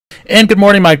And good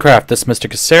morning, Minecraft. This is Mr.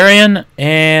 Kassarian,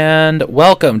 and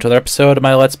welcome to another episode of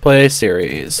my Let's Play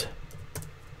series.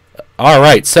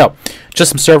 Alright, so,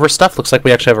 just some server stuff. Looks like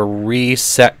we actually have a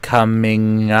reset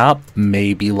coming up.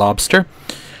 Maybe lobster.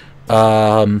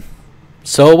 So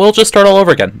we'll just start all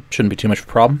over again. Shouldn't be too much of a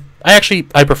problem. I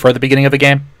prefer the beginning of a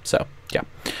game, so, yeah.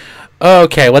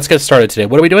 Okay, let's get started today.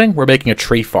 What are we doing? We're making a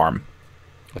tree farm.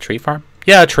 A tree farm?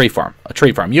 Yeah, a tree farm. A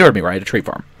tree farm. You heard me right, a tree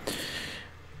farm.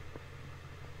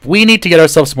 We need to get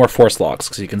ourselves some more forest logs,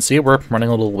 because you can see we're running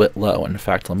a little bit low. In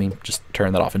fact, let me just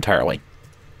turn that off entirely.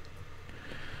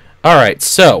 Alright,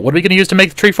 so what are we going to use to make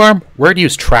the tree farm? We're going to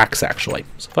use tracks, actually.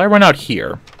 So if I run out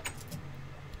here,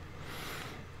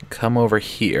 come over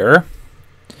here,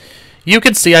 you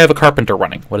can see I have a carpenter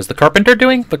running. What is the carpenter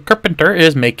doing? The carpenter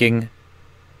is making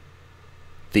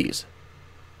these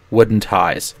wooden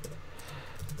ties.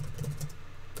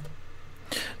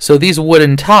 So these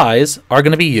wooden ties are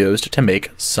going to be used to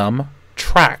make some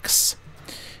tracks.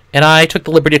 And I took the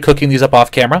liberty of cooking these up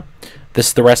off camera. This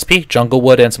is the recipe, jungle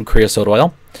wood and some creosote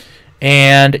oil.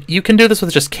 And you can do this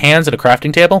with just cans and a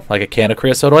crafting table, like a can of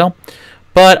creosote oil.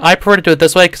 But I prefer to do it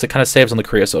this way because it kind of saves on the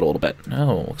creosote a little bit.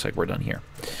 Oh, looks like we're done here.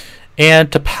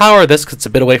 And to power this, because it's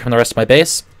a bit away from the rest of my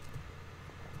base,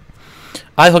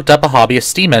 I hooked up a hobbyist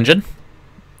steam engine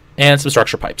and some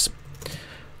structure pipes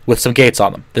with some gates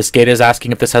on them. This gate is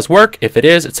asking if this has work. If it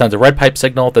is, it sends a red pipe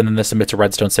signal, then this emits a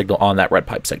redstone signal on that red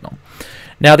pipe signal.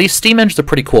 Now, these steam engines are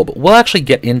pretty cool, but we'll actually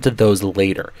get into those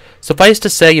later. Suffice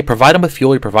to say, you provide them with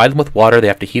fuel, you provide them with water, they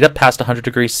have to heat up past 100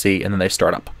 degrees C, and then they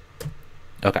start up.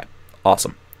 Okay,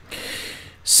 awesome.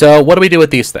 So, what do we do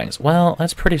with these things? Well,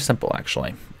 that's pretty simple,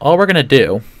 actually. All we're going to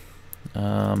do... do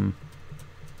I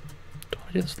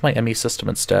do this with my ME system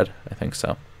instead? I think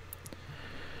so.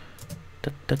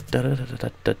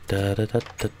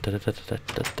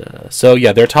 So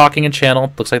yeah, they're talking in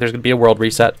channel. Looks like there's going to be a world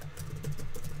reset.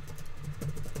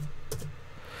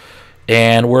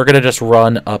 And we're going to just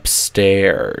run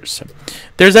upstairs.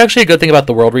 There's actually a good thing about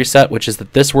the world reset, which is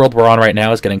that this world we're on right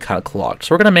now is getting kind of clogged.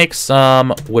 So we're going to make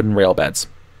some wooden rail beds.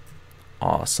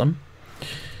 Awesome.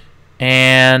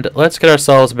 And let's get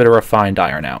ourselves a bit of refined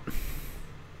iron out.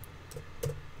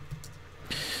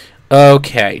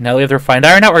 Okay, now that we have the refined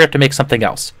iron out, we're going to have to make something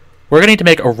else. We're going to need to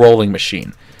make a rolling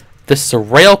machine. This is a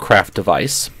railcraft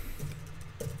device.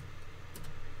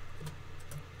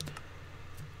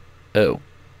 Oh.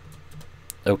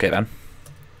 Okay, then.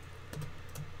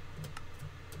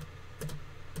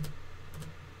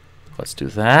 Let's do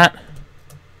that.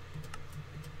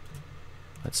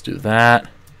 Let's do that.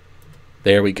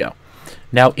 There we go.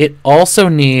 Now, it also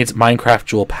needs Minecraft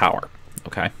Joule power.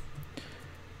 Okay.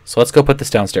 So let's go put this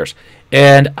downstairs.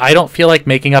 And I don't feel like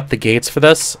making up the gates for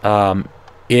this.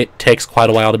 It takes quite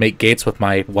a while to make gates with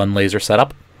my one laser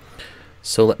setup.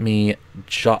 So let me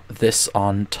jot this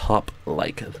on top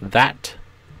like that.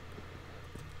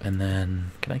 And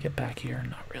then, can I get back here?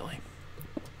 Not really.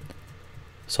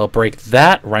 So I'll break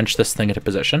that, wrench this thing into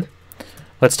position.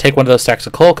 Let's take one of those stacks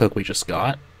of coal coke we just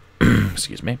got.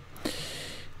 Excuse me.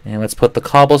 And let's put the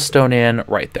cobblestone in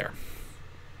right there.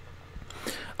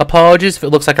 Apologies if it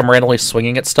looks like I'm randomly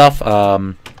swinging at stuff.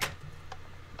 My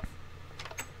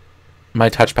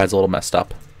touchpad's a little messed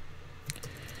up.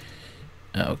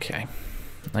 Okay.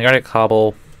 I got a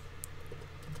cobble.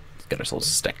 Let's get ourselves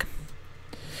a stick.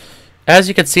 As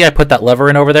you can see, I put that lever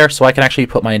in over there so I can actually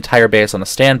put my entire base on a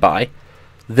standby.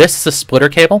 This is a splitter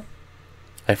cable.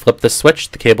 I flip this switch,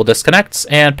 the cable disconnects,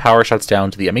 and power shuts down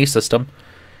to the ME system.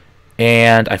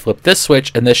 And I flip this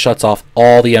switch, and this shuts off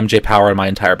all the MJ power in my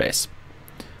entire base.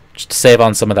 Just to save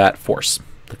on some of that force.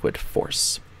 Liquid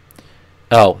force.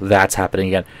 Oh, that's happening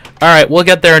again. Alright, we'll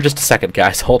get there in just a second,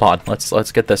 guys. Hold on.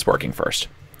 Let's get this working first.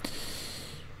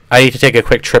 I need to take a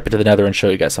quick trip into the nether and show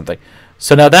you guys something.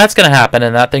 So now that's going to happen,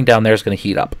 and that thing down there is going to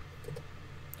heat up.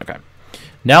 Okay.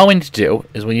 Now what we need to do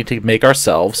is we need to make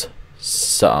ourselves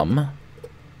some...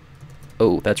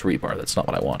 Oh, that's rebar. That's not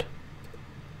what I want.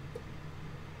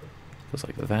 Goes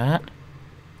like that.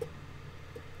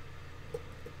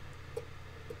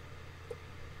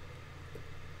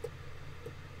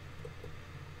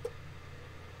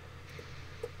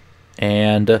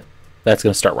 And that's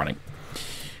going to start running.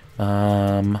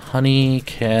 Honey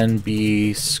can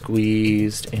be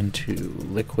squeezed into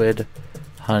liquid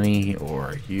honey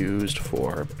or used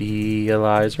for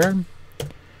beealizer.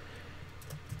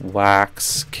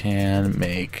 Wax can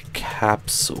make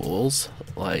capsules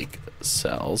like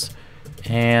cells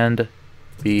and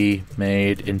be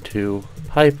made into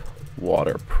pipe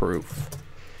waterproof.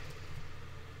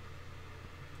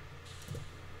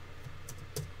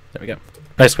 There we go.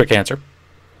 Nice quick answer.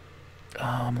 Oh,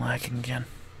 I'm lagging again.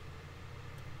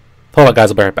 Hold on,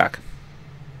 guys. I'll be right back.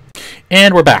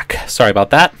 And we're back. Sorry about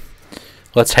that.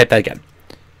 Let's type that again.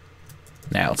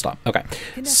 Now let's stop. Okay.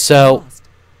 So,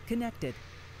 connected.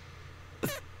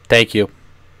 Thank you.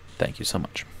 Thank you so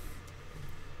much.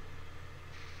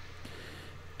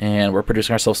 And we're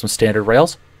producing ourselves some standard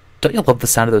rails. Don't you love the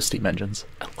sound of those steam engines?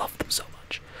 I love them so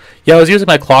much. Yeah, I was using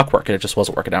my clockwork and it just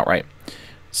wasn't working out right.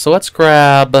 So let's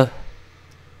grab...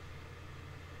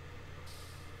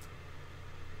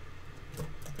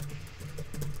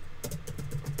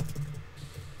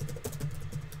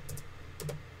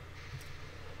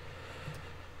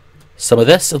 some of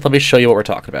this, and let me show you what we're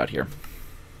talking about here.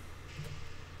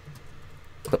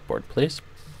 Clipboard, please.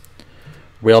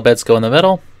 Rail beds go in the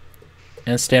middle,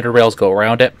 and standard rails go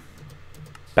around it.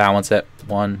 Balance it.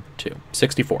 1, 2.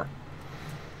 64.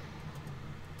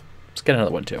 Let's get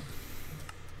another one, too.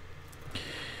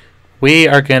 We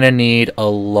are going to need a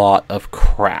lot of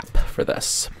crap for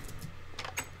this.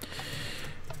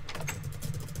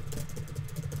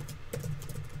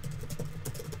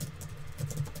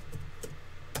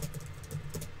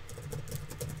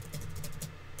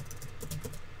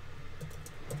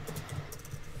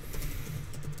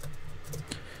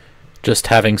 Just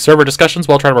having server discussions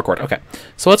while trying to record. Okay,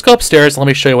 so let's go upstairs and let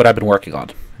me show you what I've been working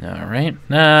on. All right,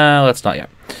 no, that's not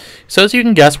yet. So as you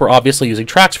can guess, we're obviously using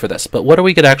tracks for this, but what are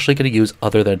we actually going to use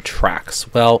other than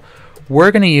tracks? Well,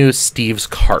 we're going to use Steve's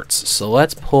carts. So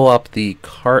let's pull up the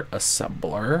cart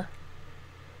assembler.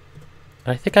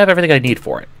 I think I have everything I need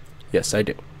for it. Yes, I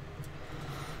do.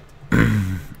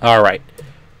 All right.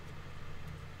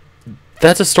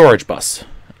 That's a storage bus.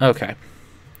 Okay.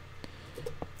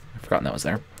 I've forgotten that was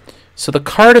there. So the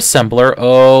cart assembler,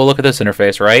 oh, look at this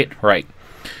interface, right? Right.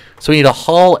 So we need a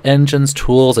hull, engines,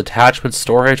 tools, attachments,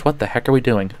 storage. What the heck are we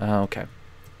doing? Oh, okay.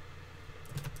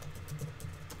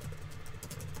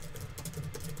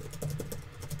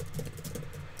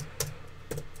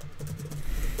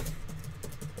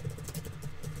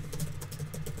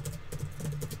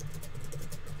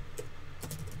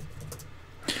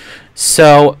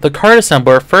 So the cart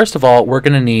assembler, first of all, we're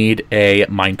going to need a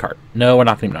minecart. No, we're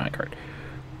not going to need a minecart.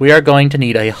 We are going to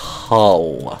need a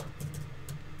hull.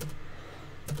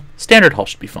 Standard hull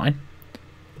should be fine.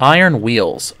 Iron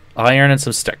wheels. Iron and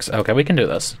some sticks. Okay, we can do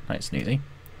this. Nice and easy.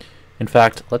 In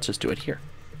fact, let's just do it here.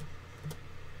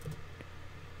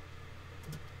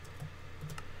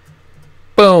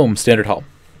 Boom! Standard hull.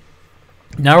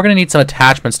 Now we're going to need some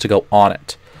attachments to go on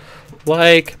it.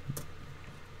 Like,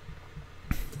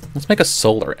 let's make a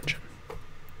solar engine.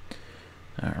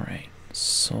 Alright.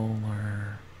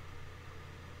 Solar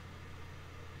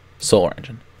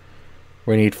engine.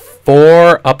 We need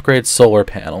 4 upgrade solar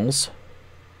panels.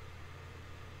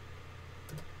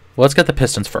 Well, let's get the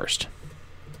pistons first.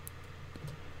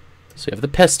 So we have the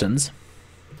pistons.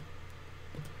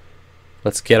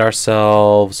 Let's get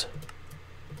ourselves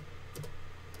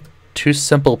 2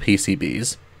 simple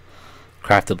PCBs,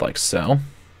 crafted like so.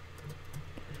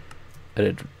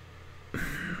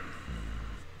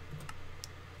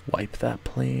 Wipe that,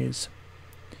 please.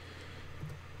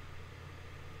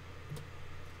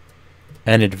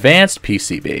 An advanced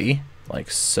PCB, like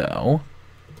so.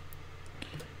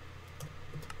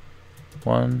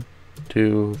 1,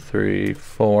 2, 3,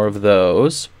 4 of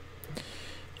those.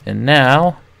 And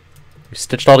now, we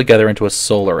stitched all together into a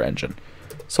solar engine.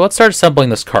 So let's start assembling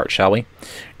this cart, shall we?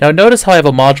 Now notice how I have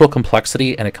a module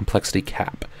complexity and a complexity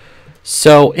cap.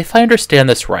 So if I understand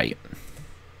this right,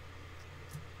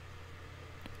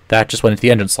 that just went into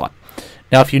the engine slot.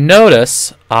 Now if you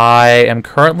notice, I am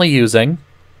currently using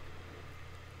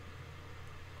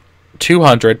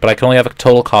 200, but I can only have a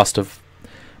total cost of...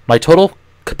 my total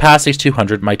capacity is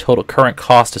 200, my total current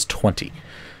cost is 20.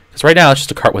 Because right now it's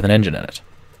just a cart with an engine in it.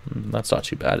 That's not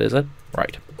too bad, is it?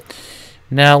 Right.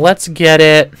 Now let's get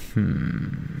it...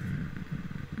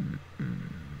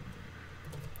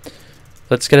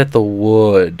 let's get it the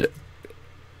wood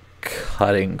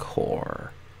cutting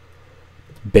core.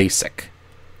 Basic.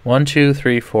 1, 2,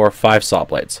 3, 4, 5 saw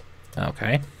blades.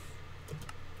 Okay.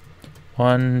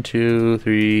 1, 2,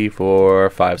 3, 4,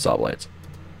 5 saw blades.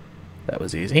 That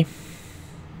was easy.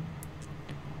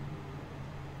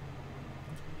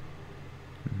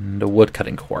 And a wood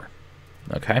cutting core.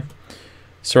 Okay.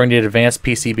 So we're going to need advanced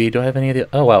PCB. Do I have any of the...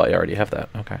 oh, wow, I already have that.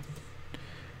 Okay.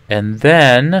 And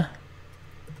then...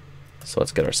 so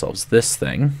let's get ourselves this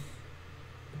thing.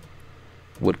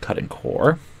 Wood cutting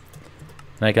core.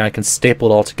 And I can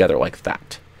staple it all together like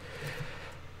that.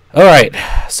 Alright,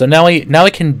 so now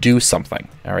we can do something.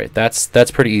 Alright,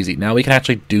 that's pretty easy. Now we can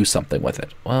actually do something with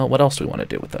it. Well, what else do we want to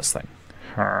do with this thing?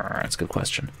 That's a good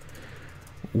question.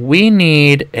 We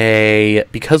need a...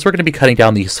 because we're going to be cutting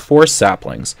down these 4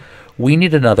 saplings, We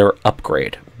need another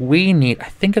upgrade. We need, I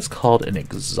think it's called an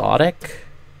exotic.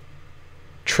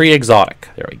 Tree exotic.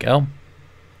 There we go.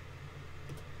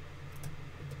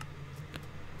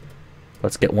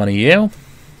 Let's get one of you.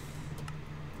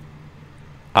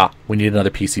 Ah, we need another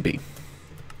PCB.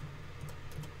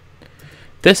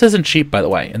 This isn't cheap, by the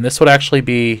way, and this would actually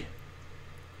be...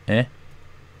 Alright,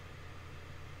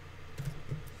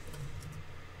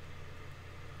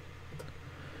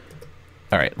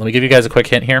 let me give you guys a quick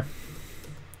hint here.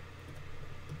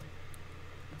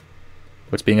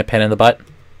 What's being a pain in the butt?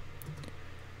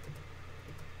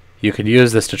 You can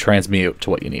use this to transmute to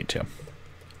what you need to.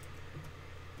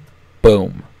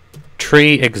 Boom.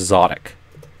 Tree exotic.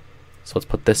 So let's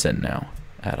put this in now.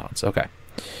 Add-ons. Okay.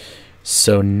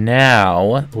 So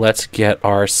now let's get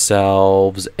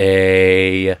ourselves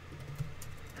a...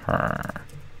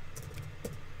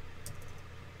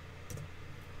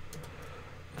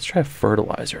 Let's try a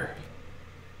fertilizer.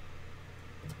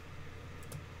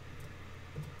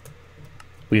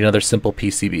 We need another simple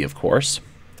PCB, of course.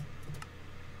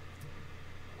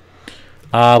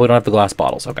 We don't have the glass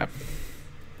bottles. Okay.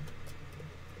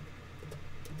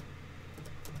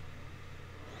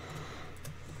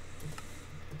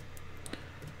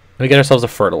 Let me get ourselves a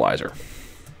fertilizer.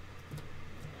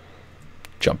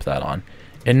 Jump that on.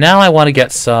 And now I want to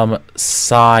get some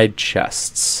side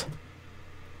chests.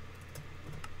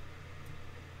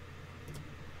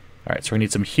 Alright, so we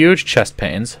need some huge chest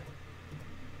panes.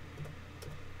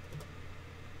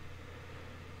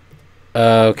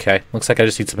 Okay, looks like I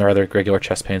just need some other regular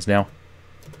chest panes now.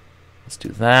 Let's do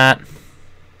that.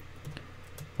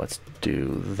 Let's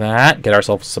do that. Get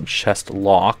ourselves some chest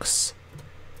locks.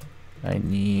 I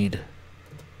need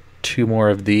 2 more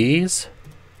of these.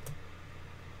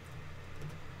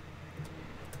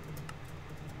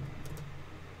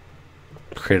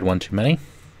 Created 1 too many.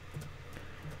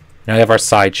 Now we have our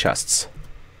side chests.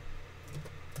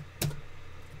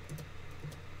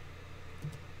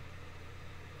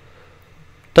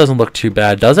 Doesn't look too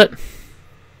bad, does it?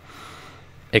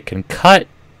 It can cut.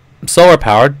 Solar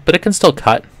powered, but it can still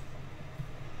cut.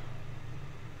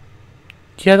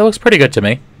 Yeah, that looks pretty good to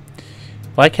me.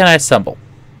 Why can't I assemble?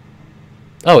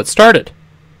 Oh, it started.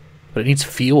 But it needs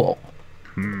fuel.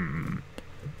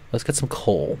 Let's get some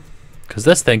coal. Because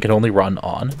this thing can only run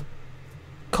on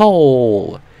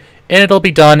coal. And it'll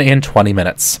be done in 20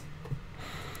 minutes.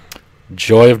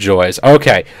 Joy of joys.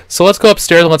 Okay, so let's go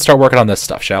upstairs and let's start working on this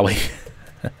stuff, shall we?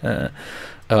 Oh,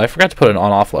 I forgot to put an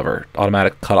on-off lever,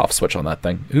 automatic cutoff switch on that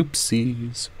thing.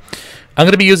 Oopsies. I'm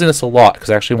going to be using this a lot because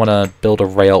I actually want to build a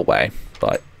railway,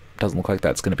 but it doesn't look like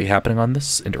that's going to be happening on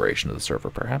this iteration of the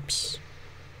server, perhaps.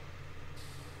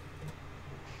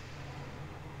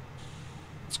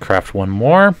 Let's craft one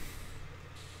more.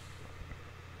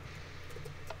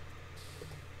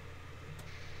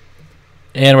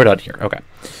 And we're done here. Okay.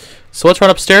 So let's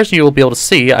run upstairs and you will be able to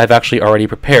see I've actually already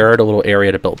prepared a little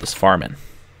area to build this farm in.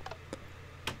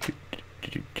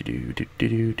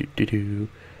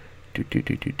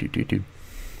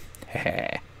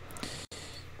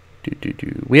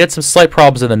 We had some slight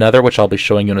problems in the nether, which I'll be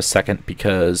showing you in a second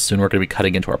because soon we're going to be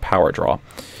cutting into our power draw.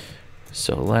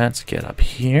 So let's get up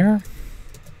here.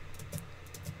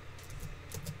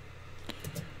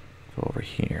 Go over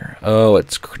here. Oh,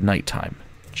 it's nighttime.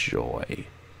 Joy.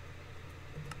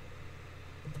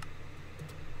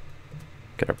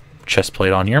 Get our chest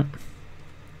plate on here.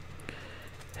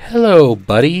 Hello,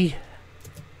 buddy.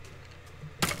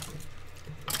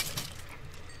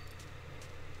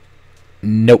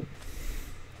 Nope.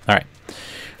 Alright.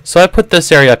 So I put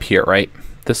this area up here, right?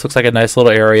 This looks like a nice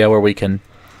little area where we can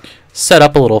set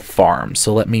up a little farm.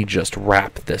 So let me just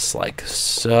wrap this like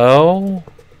so.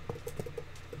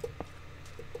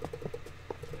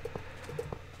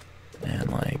 And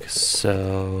like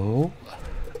so.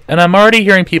 And I'm already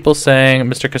hearing people saying,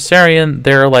 Mr. Kassarian,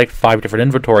 there are like 5 different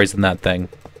inventories in that thing.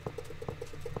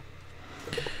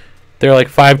 There are like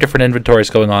 5 different inventories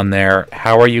going on there.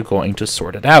 How are you going to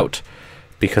sort it out?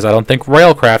 Because I don't think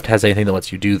Railcraft has anything that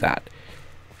lets you do that.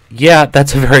 Yeah,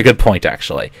 that's a very good point,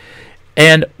 actually.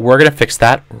 And we're going to fix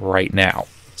that right now.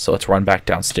 So let's run back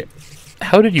downstairs.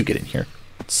 How did you get in here?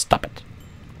 Stop it.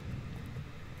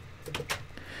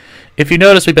 If you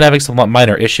notice, we've been having some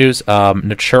minor issues.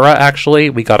 Natura,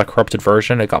 actually, we got a corrupted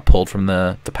version. It got pulled from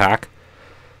the pack.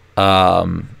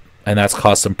 And that's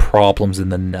caused some problems in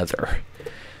the nether.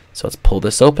 So let's pull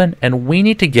this open. And we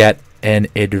need to get an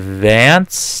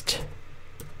advanced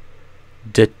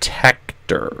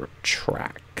detector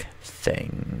track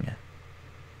thing.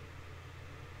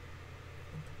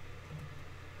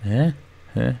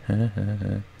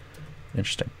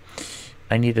 Interesting.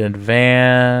 I need an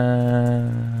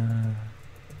advanced...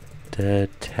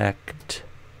 Detector.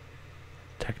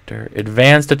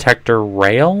 Advanced detector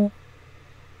rail?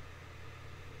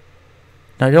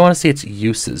 Now, I don't want to see its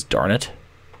uses, darn it.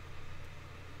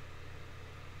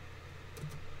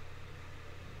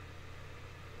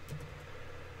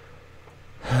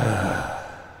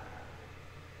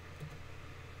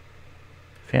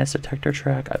 Advanced detector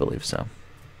track? I believe so.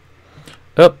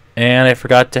 Oh, and I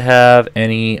forgot to have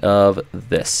any of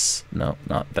this. No,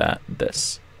 not that.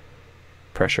 This.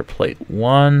 Pressure plate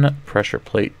 1, pressure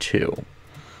plate 2.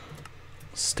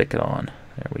 Stick it on.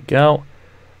 There we go.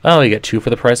 Oh, you get 2 for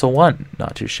the price of 1.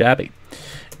 Not too shabby.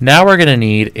 Now we're going to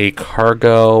need a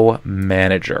cargo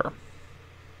manager.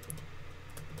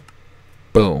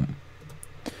 Boom.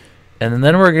 And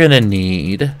then we're going to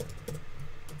need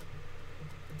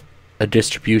a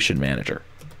distribution manager.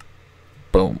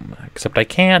 Boom. Except I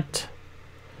can't.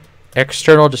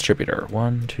 External distributor.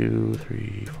 1, 2,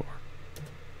 3, 4.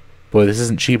 Boy, this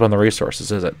isn't cheap on the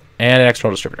resources, is it? And an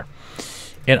external distributor.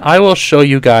 And I will show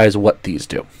you guys what these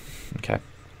do. Okay.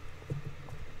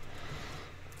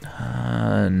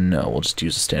 No, we'll just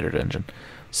use a standard engine.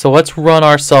 So let's run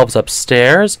ourselves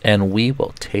upstairs, and we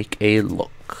will take a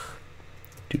look.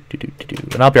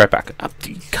 And I'll be right back.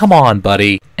 Come on,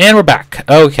 buddy. And we're back.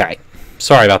 Okay.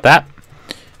 Sorry about that.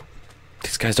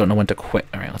 These guys don't know when to quit.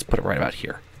 All right, let's put it right about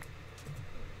here.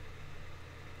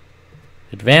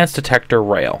 Advanced detector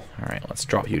rail. All right, let's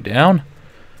drop you down.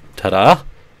 Ta-da.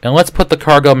 And let's put the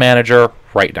cargo manager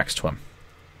right next to him.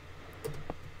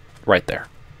 Right there.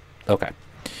 Okay.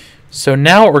 So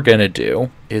now what we're going to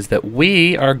do is that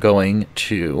we are going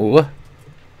to...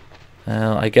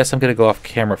 I guess I'm going to go off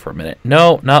camera for a minute.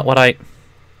 No, not what I...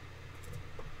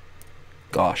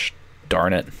 Gosh,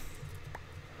 darn it.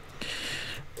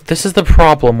 This is the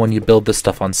problem when you build this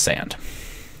stuff on sand.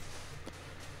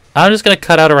 I'm just going to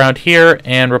cut out around here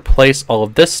and replace all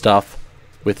of this stuff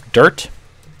with dirt,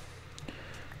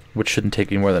 which shouldn't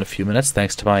take me more than a few minutes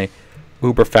thanks to my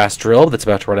uber fast drill that's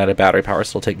about to run out of battery power,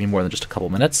 so it'll take me more than just a couple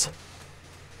minutes.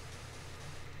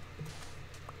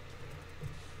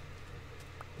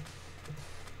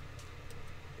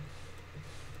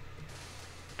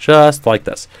 Just like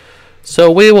this. So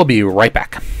we will be right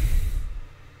back.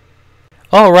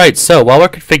 Alright, so while we're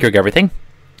configuring everything,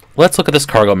 let's look at this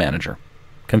cargo manager.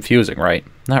 Confusing, right?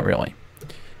 Not really.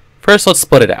 First, let's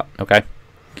split it out, okay?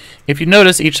 If you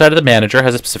notice, each side of the manager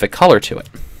has a specific color to it.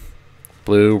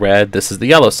 Blue, red, this is the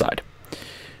yellow side.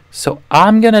 So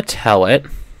I'm going to tell it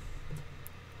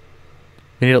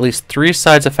we need at least 3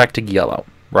 sides affecting yellow,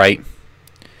 right?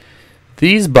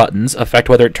 These buttons affect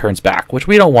whether it turns back, which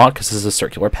we don't want because this is a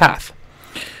circular path.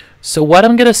 So what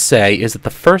I'm going to say is that the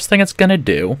first thing it's going to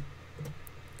do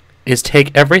is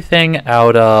take everything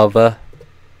out of...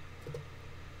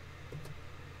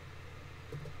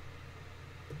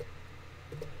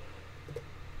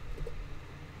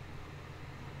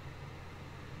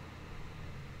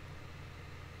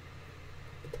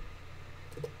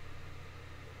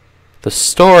 the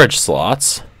storage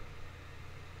slots.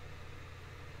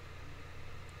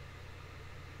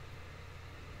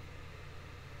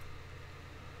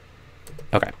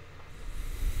 Okay.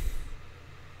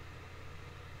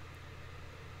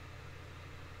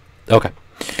 Okay.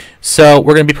 So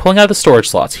we're going to be pulling out the storage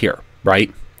slots here,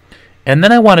 right? And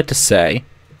then I want it to say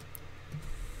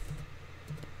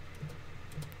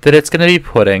that it's going to be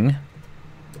putting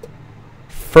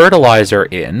fertilizer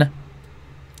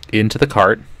into the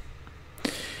cart.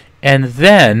 And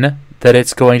then that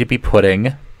it's going to be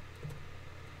putting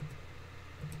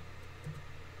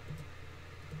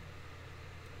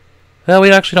well, we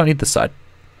actually don't need this side.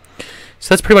 So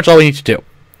that's pretty much all we need to do.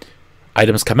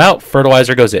 Items come out,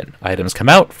 fertilizer goes in. Items come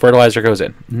out, fertilizer goes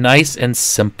in. Nice and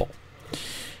simple.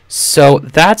 So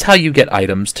that's how you get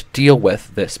items to deal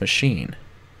with this machine.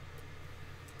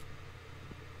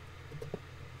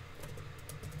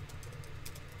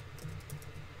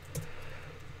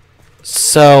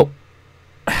 So,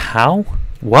 how?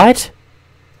 What?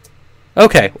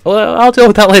 Okay, well, I'll deal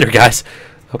with that later, guys.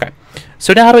 Okay,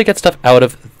 so now how do we get stuff out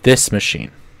of this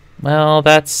machine? Well,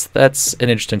 that's an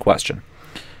interesting question.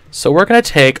 So we're going to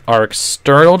take our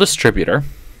external distributor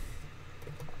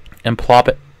and plop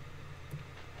it.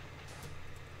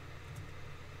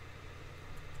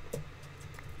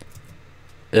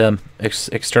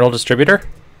 External distributor?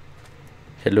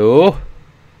 Hello?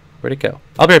 Where'd it go?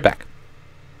 I'll be right back.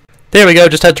 There we go,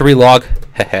 just had to relog.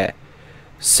 Heh.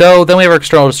 So then we have our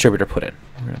external distributor put in.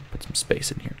 We're going to put some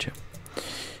space in here too.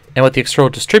 And what the external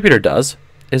distributor does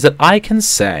is that I can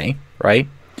say, right,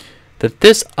 that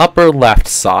this upper left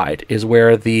side is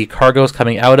where the cargo is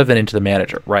coming out of and into the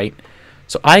manager, right?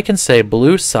 So I can say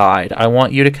blue side, I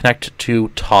want you to connect to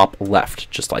top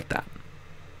left, just like that.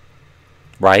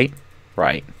 Right?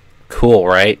 Right. Cool,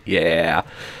 right? Yeah.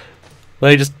 Let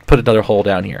me just put another hole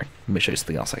down here. Let me show you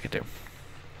something else I could do.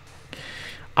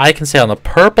 I can say on the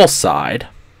purple side,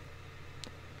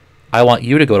 I want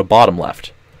you to go to bottom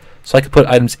left. So I could put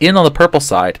items in on the purple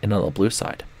side and on the blue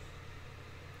side.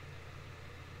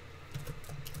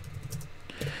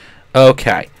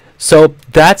 Okay, so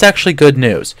that's actually good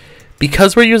news.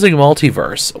 Because we're using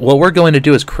multiverse, what we're going to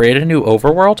do is create a new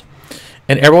overworld,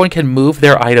 and everyone can move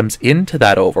their items into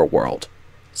that overworld.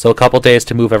 So a couple days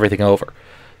to move everything over.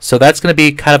 So that's going to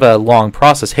be kind of a long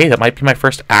process. Hey, that might be my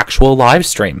first actual live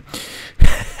stream.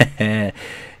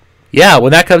 Yeah,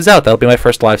 when that comes out, that'll be my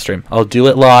first live stream. I'll do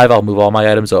it live. I'll move all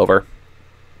my items over.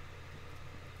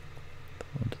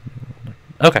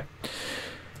 Okay.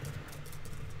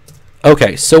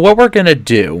 Okay, so what we're going to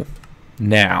do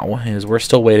now is we're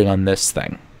still waiting on this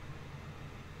thing.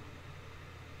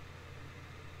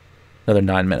 Another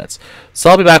 9 minutes.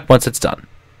 So I'll be back once it's done.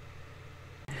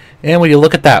 And when you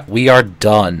look at that, we are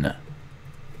done.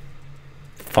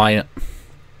 Fine.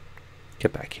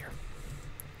 Get back here.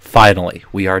 Finally,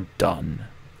 we are done.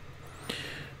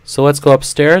 So let's go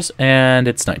upstairs, and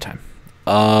it's nighttime.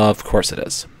 Of course it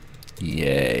is.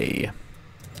 Yay.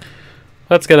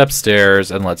 Let's get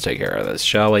upstairs, and let's take care of this,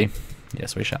 shall we?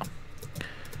 Yes, we shall.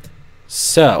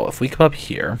 So, if we come up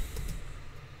here,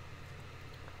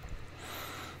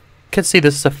 you can see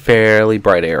this is a fairly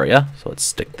bright area. So let's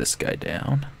stick this guy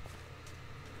down.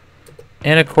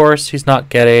 And of course, he's not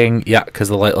getting... Yeah, because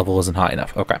the light level isn't high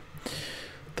enough. Okay.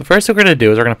 The first thing we're going to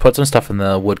do is we're going to put some stuff in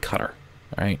the woodcutter.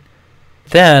 Alright.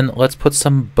 Then, let's put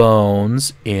some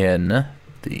bones in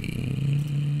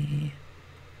the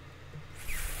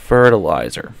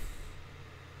fertilizer.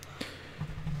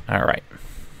 Alright.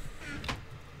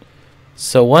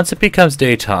 So once it becomes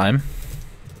daytime,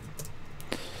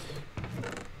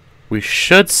 we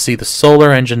should see the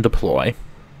solar engine deploy.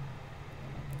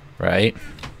 Right?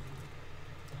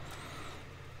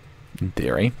 In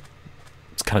theory.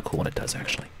 It's kind of cool when it does,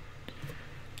 actually.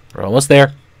 We're almost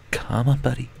there. Come on,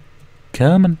 buddy.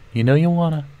 Come on. You know you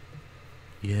wanna.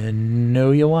 You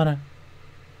know you wanna.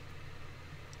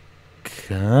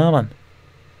 Come on.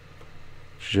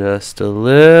 Just a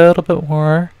little bit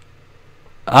more.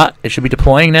 Ah, it should be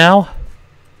deploying now.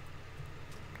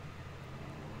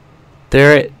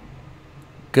 There it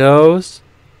goes.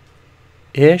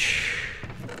 Ish.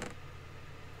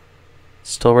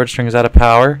 Still registering is out of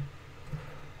power.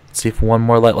 Let's see if one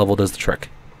more light level does the trick.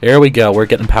 There we go. We're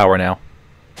getting power now.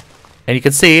 And you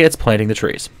can see it's planting the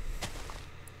trees.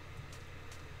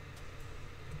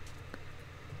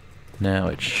 Now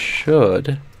it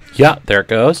should... Yeah, there it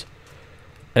goes.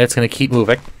 And it's going to keep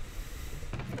moving.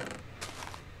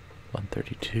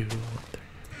 132. 130.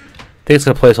 I think it's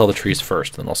going to place all the trees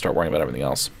first, and then I'll start worrying about everything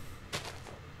else.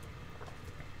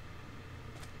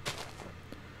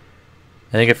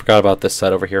 I think I forgot about this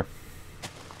side over here.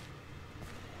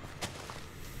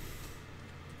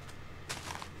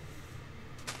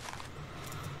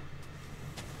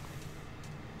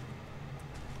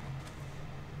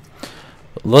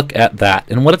 Look at that.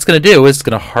 And what it's going to do is it's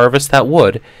going to harvest that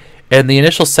wood, and the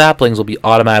initial saplings will be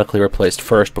automatically replaced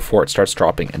first before it starts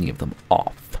dropping any of them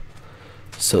off.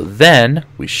 So then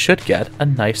we should get a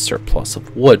nice surplus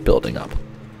of wood building up.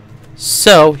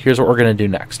 So here's what we're going to do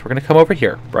next. We're going to come over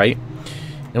here, right?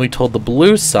 And we told the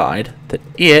blue side that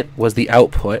it was the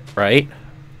output, right?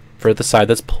 For the side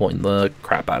that's pulling the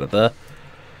crap out of the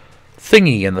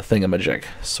thingy and the thingamajig.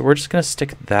 So we're just going to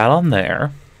stick that on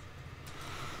there.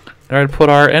 And we're going to put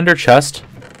our ender chest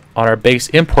on our base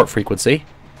import frequency,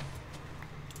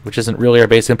 which isn't really our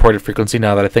base imported frequency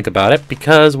now that I think about it,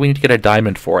 because we need to get a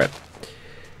diamond for it.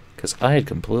 Because I had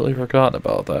completely forgotten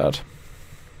about that.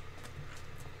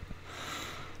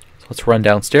 So let's run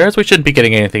downstairs. We shouldn't be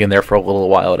getting anything in there for a little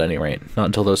while at any rate. Not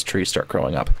until those trees start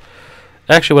growing up.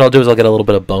 Actually, what I'll do is I'll get a little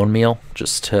bit of bone meal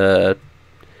just to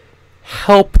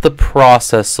help the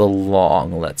process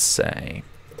along, let's say.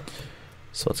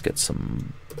 So let's get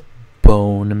some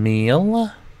bone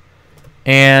meal.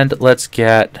 And let's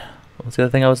get... What's the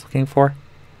other thing I was looking for?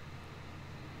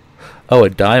 Oh, a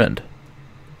diamond.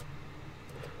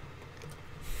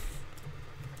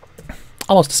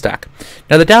 Almost a stack.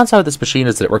 Now, the downside of this machine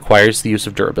is that it requires the use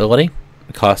of durability.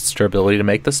 It costs durability to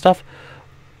make this stuff.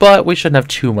 But we shouldn't have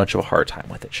too much of a hard time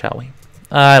with it, shall we?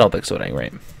 I don't think so at any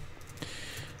rate.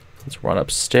 Let's run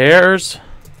upstairs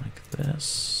like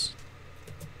this.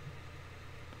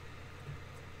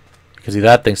 You can see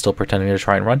that thing's still pretending to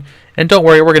try and run. And don't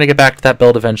worry, we're going to get back to that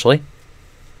build eventually.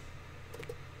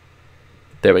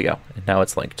 There we go. And now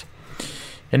it's linked.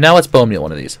 And now let's bone meal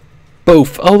one of these.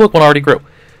 Boof! Oh, look, one already grew.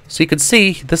 So you can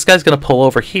see this guy's going to pull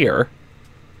over here.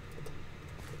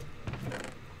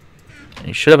 And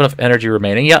he should have enough energy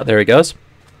remaining. Yeah, there he goes.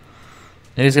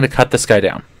 And he's going to cut this guy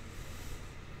down.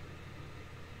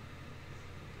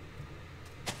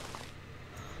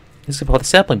 He's going to pull the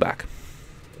sapling back.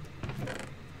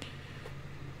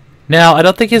 Now, I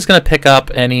don't think he's going to pick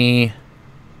up any...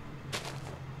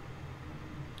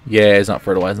 Yeah, he's not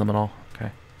fertilizing them at all.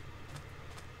 Okay.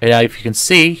 And now, if you can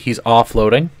see, he's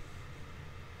offloading.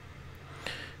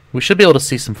 We should be able to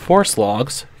see some forest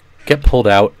logs get pulled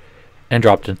out and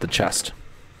dropped into the chest.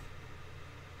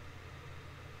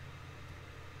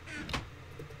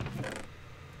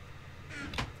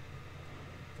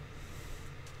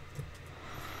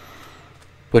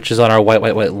 Which is on our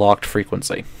white locked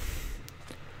frequency.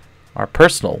 Our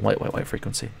personal white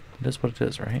frequency. It is what it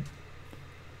is, right?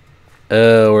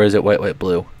 Oh, or is it white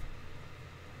blue?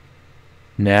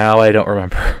 Now I don't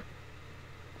remember.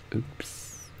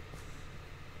 Oops.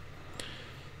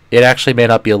 It actually may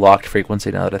not be a locked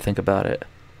frequency now that I think about it.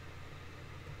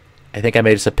 I think I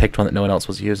may just have picked one that no one else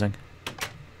was using.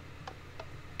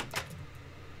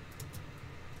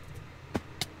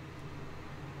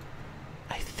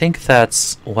 I think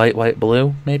that's white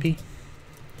blue, maybe?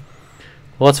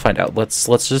 Well, let's find out. Let's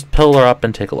just pillar up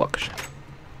and take a look.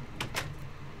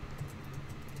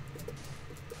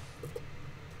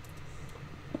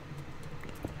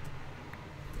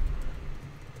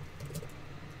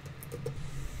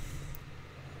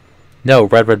 No,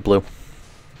 red, blue.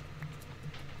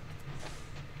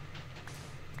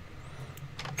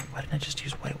 Why didn't I just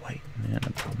use white? Yeah, no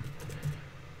problem.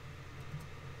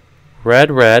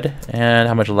 Red, and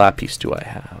how much lapis do I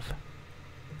have?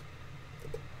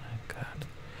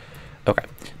 Okay,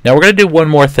 now we're going to do one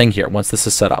more thing here once this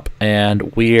is set up,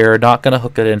 and we're not going to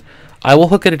hook it in. I will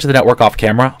hook it into the network off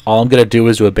camera. All I'm going to do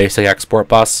is do a basic export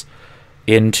bus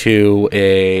into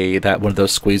one of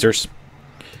those squeezers.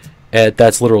 And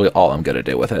that's literally all I'm going to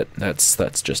do with it. That's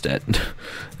just it.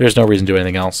 There's no reason to do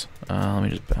anything else. Let me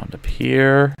just bound up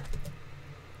here.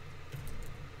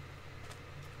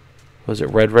 Was it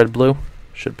red, blue?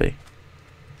 Should be.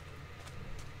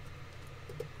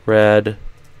 Red,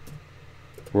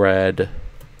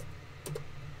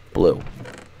 blue.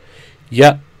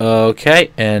 Yep,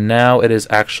 okay, and now it is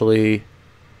actually...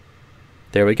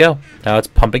 There we go. Now it's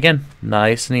pumping in.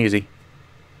 Nice and easy.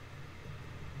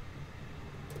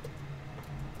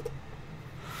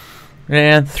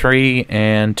 And 3,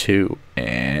 and 2,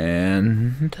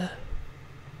 and...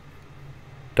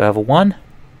 Do I have a 1?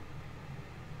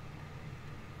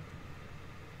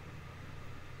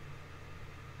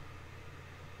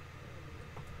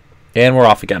 And we're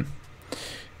off again.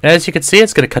 And as you can see,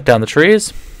 it's going to cut down the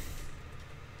trees.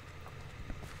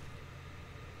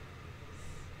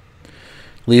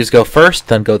 Leaves go first,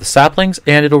 then go the saplings,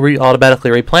 and it'll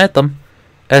automatically replant them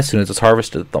as soon as it's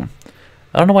harvested them.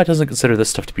 I don't know why it doesn't consider this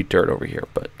stuff to be dirt over here,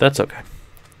 but that's okay.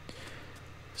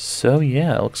 So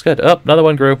yeah, it looks good. Oh, another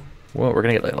one grew. Well, we're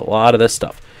going to get a lot of this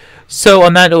stuff. So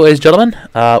on that note, ladies and gentlemen,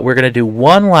 we're going to do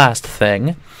one last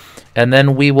thing, and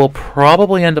then we will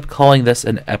probably end up calling this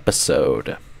an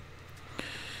episode.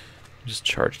 Just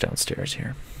charge downstairs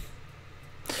here.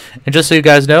 And just so you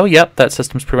guys know, yep, that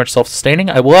system's pretty much self-sustaining.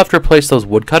 I will have to replace those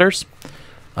woodcutters,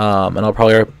 and I'll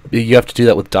probably you have to do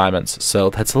that with diamonds, so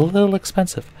that's a little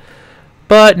expensive.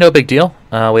 But no big deal.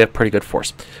 We have pretty good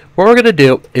force. What we're going to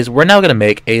do is we're now going to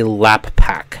make a lap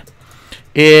pack.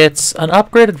 It's an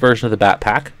upgraded version of the bat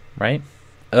pack, right?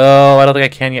 Oh, I don't think I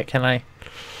can yet, can I?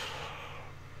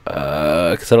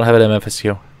 Because I don't have an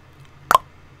MFSU.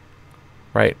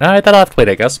 Right. Alright, that'll have to wait,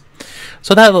 I guess.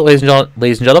 So that, ladies and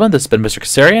gentlemen, this has been Mr.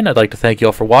 Kassarian. I'd like to thank you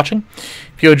all for watching.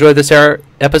 If you enjoyed this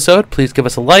episode, please give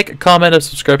us a like, a comment, a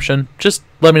subscription. Just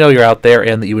let me know you're out there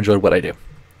and that you enjoyed what I do.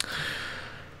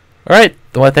 Alright,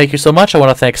 I want to thank you so much. I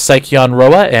want to thank Sykyon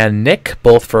Roa and Nick,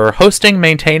 both for hosting,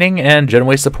 maintaining, and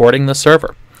generally supporting the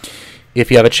server. If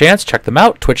you have a chance, check them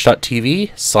out,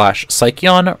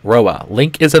 twitch.tv/SykionRoa.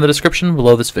 Link is in the description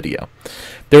below this video.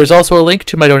 There is also a link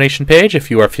to my donation page if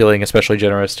you are feeling especially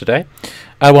generous today.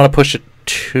 I don't want to push it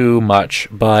too much,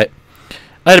 but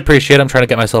I'd appreciate it. I'm trying to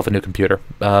get myself a new computer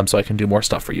so I can do more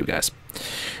stuff for you guys.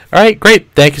 Alright, great.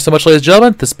 Thank you so much, ladies and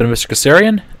gentlemen. This has been Mr.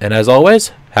 Kassarian, and as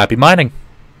always, happy mining.